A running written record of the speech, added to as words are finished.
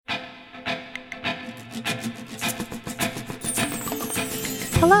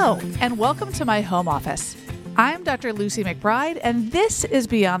Hello, and welcome to my home office. I'm Dr. Lucy McBride, and this is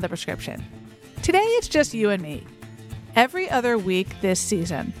Beyond the Prescription. Today, it's just you and me. Every other week this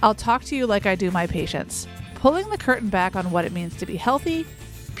season, I'll talk to you like I do my patients, pulling the curtain back on what it means to be healthy,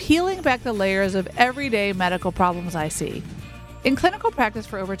 peeling back the layers of everyday medical problems I see. In clinical practice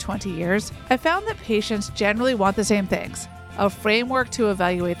for over 20 years, I found that patients generally want the same things: a framework to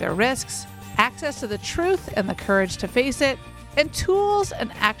evaluate their risks, access to the truth and the courage to face it, and tools and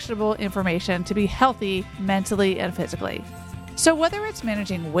actionable information to be healthy mentally and physically. So whether it's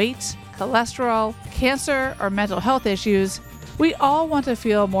managing weight, cholesterol, cancer, or mental health issues, we all want to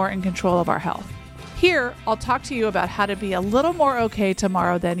feel more in control of our health. Here, I'll talk to you about how to be a little more okay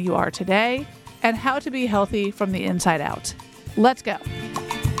tomorrow than you are today, and how to be healthy from the inside out. Let's go.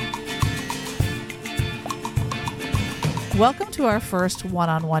 Welcome to our first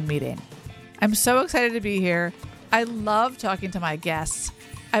one-on-one meeting. I'm so excited to be here. I love talking to my guests.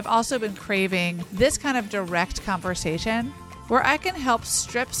 I've also been craving this kind of direct conversation where I can help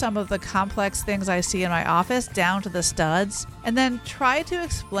strip some of the complex things I see in my office down to the studs and then try to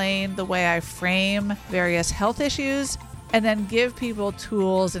explain the way I frame various health issues and then give people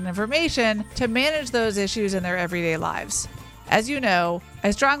tools and information to manage those issues in their everyday lives. As you know,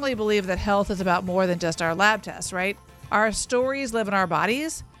 I strongly believe that health is about more than just our lab tests, right? Our stories live in our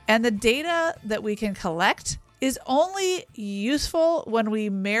bodies, and the data that we can collect is only useful when we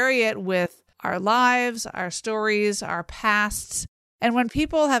marry it with our lives, our stories, our pasts, and when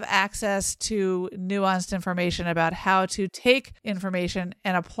people have access to nuanced information about how to take information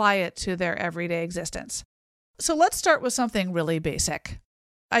and apply it to their everyday existence. So let's start with something really basic.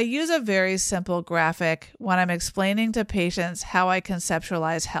 I use a very simple graphic when I'm explaining to patients how I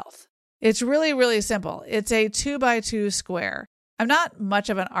conceptualize health. It's really, really simple. It's a 2x2 square. I'm not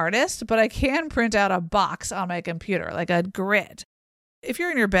much of an artist, but I can print out a box on my computer, like a grid. If you're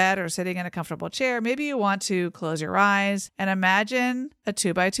in your bed or sitting in a comfortable chair, maybe you want to close your eyes and imagine a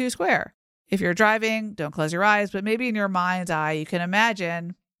 2x2 square. If you're driving, don't close your eyes, but maybe in your mind's eye, you can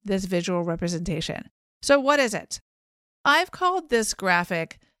imagine this visual representation. So what is it? I've called this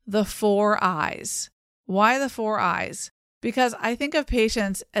graphic the 4 eyes. Why the 4 eyes? Because I think of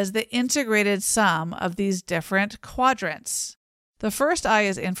patients as the integrated sum of these different quadrants. The first eye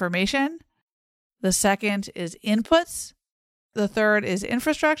is information, the second is inputs, the third is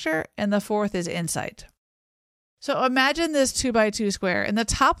infrastructure, and the fourth is insight. So imagine this 2x2 square. In the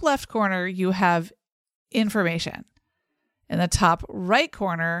top left corner, you have information. In the top right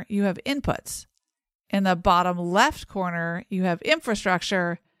corner, you have inputs. In the bottom left corner, you have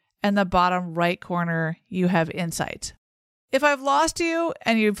infrastructure, and the bottom right corner, you have insight. If I've lost you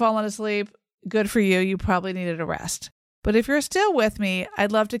and you've fallen asleep, good for you. You probably needed a rest. But if you're still with me,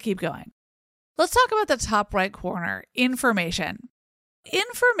 I'd love to keep going. Let's talk about the top right corner, information.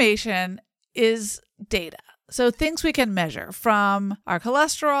 Information is data. So things we can measure from our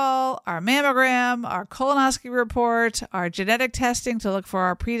cholesterol, our mammogram, our colonoscopy report, our genetic testing to look for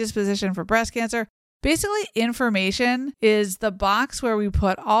our predisposition for breast cancer. Basically, information is the box where we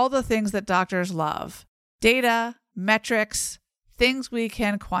put all the things that doctors love. Data, metrics, things we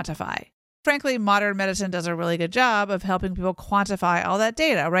can quantify. Frankly, modern medicine does a really good job of helping people quantify all that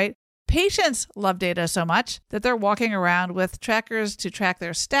data, right? Patients love data so much that they're walking around with trackers to track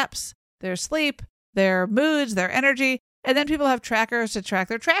their steps, their sleep, their moods, their energy, and then people have trackers to track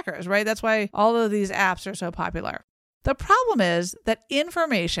their trackers, right? That's why all of these apps are so popular. The problem is that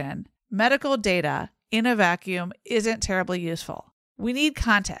information, medical data in a vacuum isn't terribly useful. We need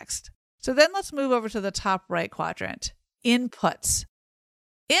context. So then let's move over to the top right quadrant, inputs.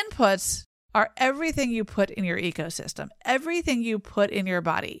 Inputs are everything you put in your ecosystem, everything you put in your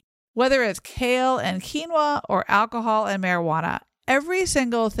body, whether it's kale and quinoa or alcohol and marijuana. Every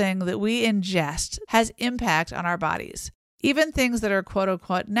single thing that we ingest has impact on our bodies, even things that are quote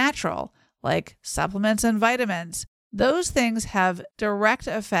unquote natural, like supplements and vitamins. Those things have direct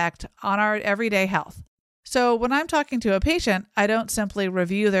effect on our everyday health. So when I'm talking to a patient, I don't simply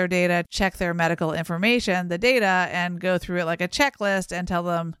review their data, check their medical information, the data, and go through it like a checklist and tell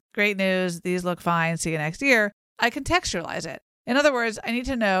them, great news, these look fine, see you next year. I contextualize it. In other words, I need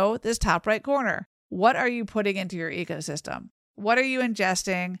to know this top right corner. What are you putting into your ecosystem? What are you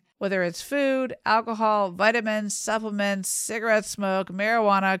ingesting? Whether it's food, alcohol, vitamins, supplements, cigarette smoke,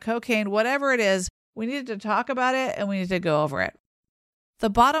 marijuana, cocaine, whatever it is, we need to talk about it and we need to go over it. The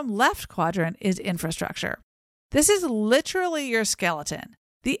bottom left quadrant is infrastructure. This is literally your skeleton,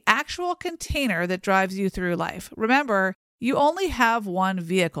 the actual container that drives you through life. Remember, you only have one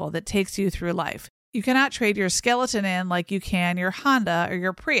vehicle that takes you through life. You cannot trade your skeleton in like you can your Honda or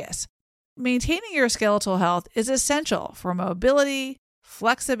your Prius. Maintaining your skeletal health is essential for mobility,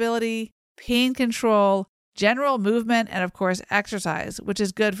 flexibility, pain control, general movement, and of course, exercise, which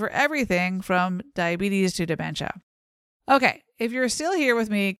is good for everything from diabetes to dementia. Okay, if you're still here with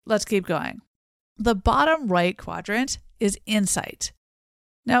me, let's keep going. The bottom right quadrant is insight.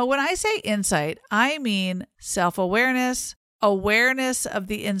 Now, when I say insight, I mean self-awareness, awareness of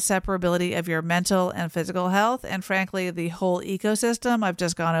the inseparability of your mental and physical health, and frankly, the whole ecosystem I've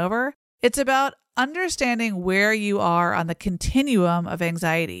just gone over. It's about understanding where you are on the continuum of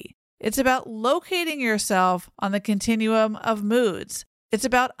anxiety. It's about locating yourself on the continuum of moods. It's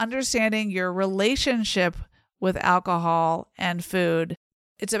about understanding your relationship with alcohol and food.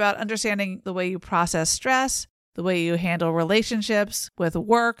 It's about understanding the way you process stress, the way you handle relationships with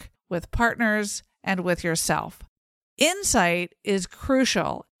work, with partners, and with yourself. Insight is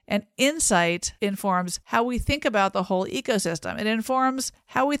crucial, and insight informs how we think about the whole ecosystem. It informs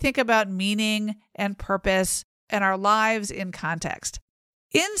how we think about meaning and purpose and our lives in context.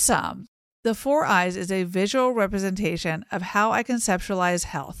 In sum, the 4 I's is a visual representation of how I conceptualize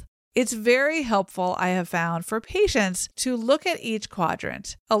health. It's very helpful, I have found, for patients to look at each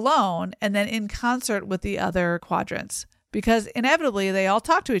quadrant alone and then in concert with the other quadrants, because inevitably they all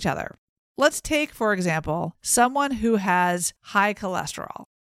talk to each other. Let's take, for example, someone who has high cholesterol.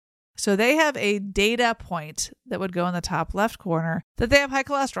 So they have a data point that would go in the top left corner that they have high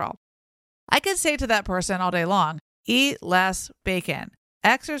cholesterol. I could say to that person all day long, eat less bacon,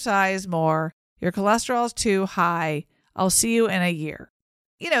 exercise more, your cholesterol's too high, I'll see you in a year.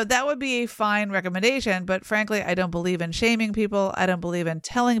 That would be a fine recommendation, but frankly, I don't believe in shaming people. I don't believe in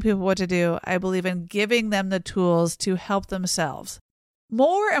telling people what to do. I believe in giving them the tools to help themselves.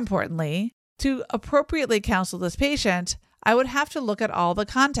 More importantly, to appropriately counsel this patient, I would have to look at all the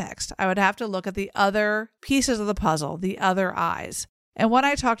context. I would have to look at the other pieces of the puzzle, the other eyes. And when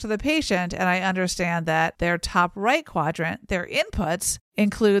I talk to the patient and I understand that their top right quadrant, their inputs,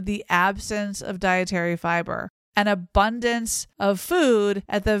 include the absence of dietary fiber, an abundance of food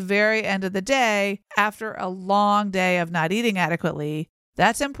at the very end of the day after a long day of not eating adequately,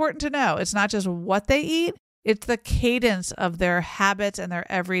 that's important to know. It's not just what they eat, it's the cadence of their habits and their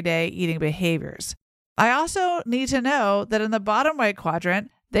everyday eating behaviors. I also need to know that in the bottom right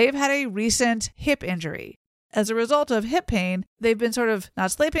quadrant, they've had a recent hip injury. As a result of hip pain, they've been sort of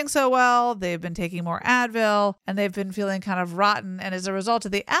not sleeping so well, they've been taking more Advil, and they've been feeling kind of rotten. And as a result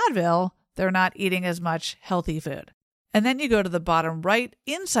of the Advil, they're not eating as much healthy food. And then you go to the bottom right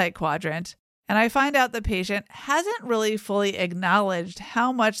insight quadrant, and I find out the patient hasn't really fully acknowledged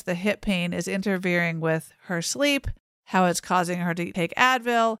how much the hip pain is interfering with her sleep, how it's causing her to take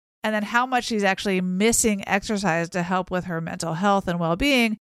Advil, and then how much she's actually missing exercise to help with her mental health and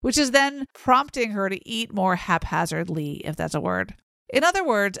well-being, which is then prompting her to eat more haphazardly, if that's a word. In other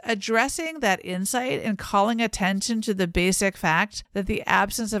words, addressing that insight and calling attention to the basic fact that the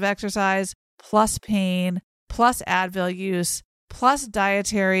absence of exercise plus pain plus Advil use plus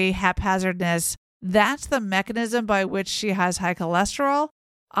dietary haphazardness, that's the mechanism by which she has high cholesterol,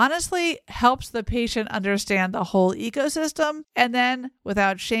 honestly helps the patient understand the whole ecosystem. And then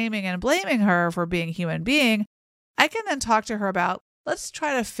without shaming and blaming her for being a human being, I can then talk to her about, let's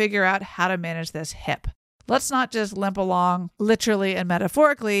try to figure out how to manage this hip. Let's not just limp along literally and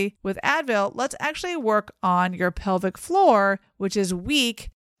metaphorically with Advil. Let's actually work on your pelvic floor, which is weak,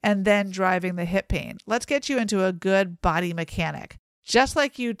 and then driving the hip pain. Let's get you into a good body mechanic. Just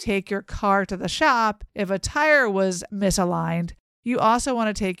like you take your car to the shop, if a tire was misaligned, you also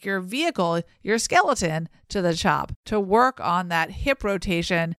want to take your vehicle, your skeleton, to the shop to work on that hip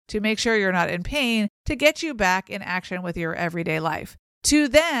rotation to make sure you're not in pain, to get you back in action with your everyday life. To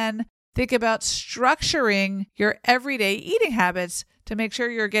then think about structuring your everyday eating habits to make sure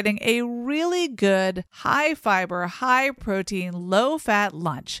you're getting a really good, high fiber, high protein, low fat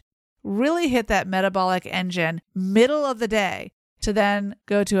lunch. Really hit that metabolic engine middle of the day to then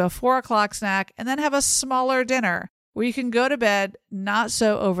go to a 4 o'clock snack and then have a smaller dinner where you can go to bed not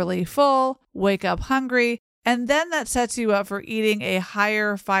so overly full, wake up hungry, and then that sets you up for eating a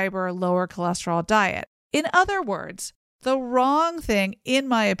higher fiber, lower cholesterol diet. In other words, the wrong thing, in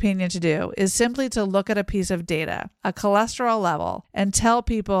my opinion, to do is simply to look at a piece of data, a cholesterol level, and tell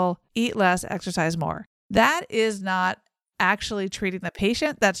people, eat less, exercise more. That is not actually treating the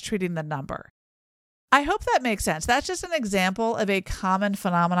patient, that's treating the number. I hope that makes sense. That's just an example of a common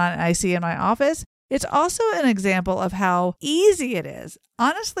phenomenon I see in my office. It's also an example of how easy it is,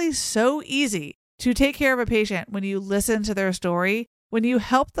 honestly so easy, to take care of a patient when you listen to their story, when you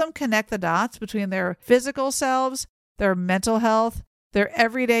help them connect the dots between their physical selves, their mental health, their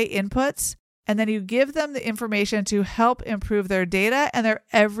everyday inputs, and then you give them the information to help improve their data and their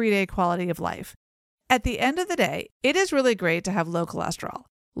everyday quality of life. At the end of the day, it is really great to have low cholesterol.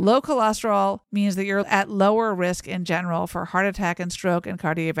 Low cholesterol means that you're at lower risk in general for heart attack and stroke and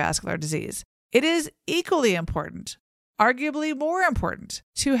cardiovascular disease. It is equally important, arguably more important,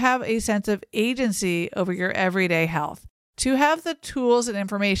 to have a sense of agency over your everyday health, to have the tools and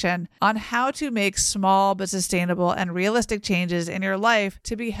information on how to make small but sustainable and realistic changes in your life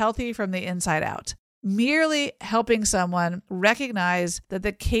to be healthy from the inside out. Merely helping someone recognize that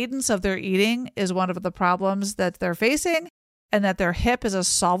the cadence of their eating is one of the problems that they're facing, and that their hip is a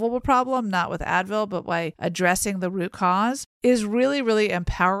solvable problem, not with Advil, but by addressing the root cause, is really, really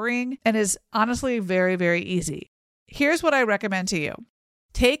empowering and is honestly very, very easy. Here's what I recommend to you.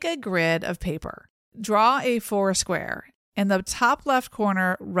 Take a grid of paper, draw a 4 square. In the top left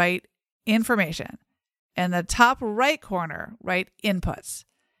corner, write information. In the top right corner, write inputs.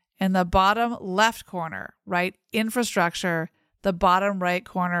 In the bottom left corner, write infrastructure. The bottom right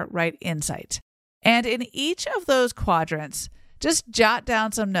corner, write insight. And in each of those quadrants, just jot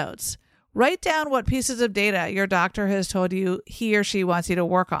down some notes. Write down what pieces of data your doctor has told you he or she wants you to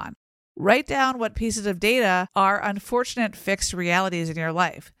work on. Write down what pieces of data are unfortunate fixed realities in your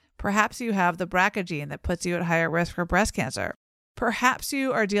life. Perhaps you have the BRCA gene that puts you at higher risk for breast cancer. Perhaps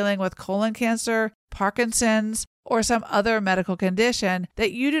you are dealing with colon cancer, Parkinson's, or some other medical condition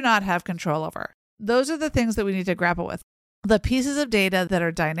that you do not have control over. Those are the things that we need to grapple with. The pieces of data that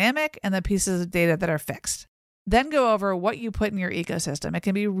are dynamic and the pieces of data that are fixed. Then go over what you put in your ecosystem. It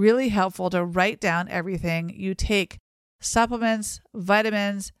can be really helpful to write down everything you take, supplements,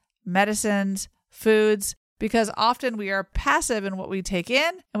 vitamins, medicines, foods, because often we are passive in what we take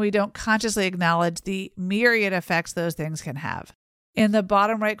in and we don't consciously acknowledge the myriad effects those things can have. In the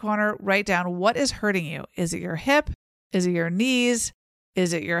bottom right corner, write down what is hurting you. Is it your hip? Is it your knees?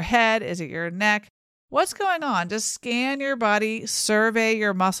 Is it your head? Is it your neck? What's going on? Just scan your body, survey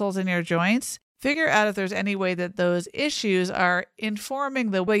your muscles and your joints, figure out if there's any way that those issues are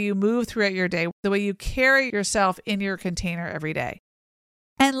informing the way you move throughout your day, the way you carry yourself in your container every day.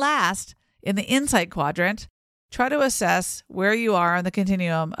 And last, in the insight quadrant, try to assess where you are on the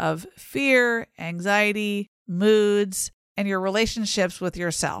continuum of fear, anxiety, moods, and your relationships with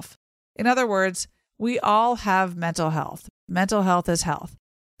yourself. In other words, we all have mental health. Mental health is health.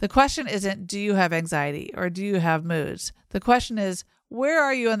 The question isn't, do you have anxiety or do you have moods? The question is, where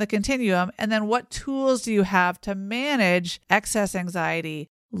are you on the continuum? And then what tools do you have to manage excess anxiety,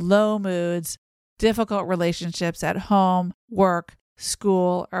 low moods, difficult relationships at home, work,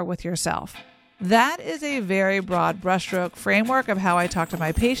 school, or with yourself? That is a very broad brushstroke framework of how I talk to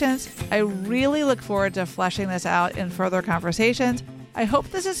my patients. I really look forward to fleshing this out in further conversations. I hope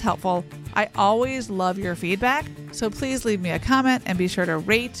this is helpful. I always love your feedback, so please leave me a comment and be sure to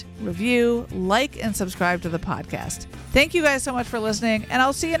rate, review, like, and subscribe to the podcast. Thank you guys so much for listening, and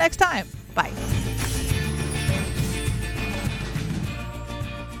I'll see you next time. Bye.